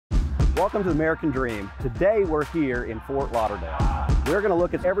Welcome to the American Dream. Today we're here in Fort Lauderdale. We're going to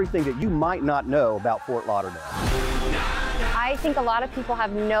look at everything that you might not know about Fort Lauderdale. I think a lot of people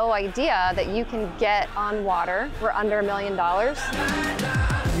have no idea that you can get on water for under $1 million.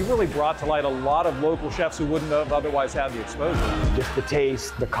 You really brought to light a lot of local chefs who wouldn't have otherwise had the exposure. Just the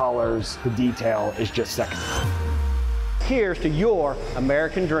taste, the colors, the detail is just second. Here's to your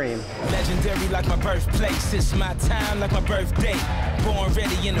American dream. Legendary like my birthplace. It's my time like my birthday. Born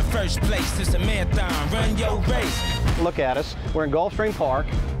ready in the first place. It's a marathon. Run your race. Look at us. We're in Gulfstream Park.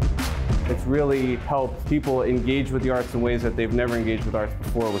 It's really helped people engage with the arts in ways that they've never engaged with arts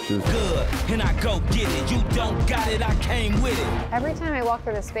before, which is good. And I go get it. You don't got it, I came with it. Every time I walk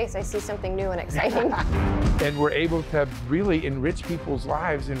through this space, I see something new and exciting. And we're able to really enrich people's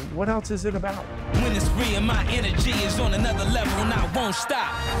lives. And what else is it about? When it's free and my energy is on another level and I won't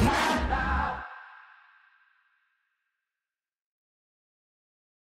stop.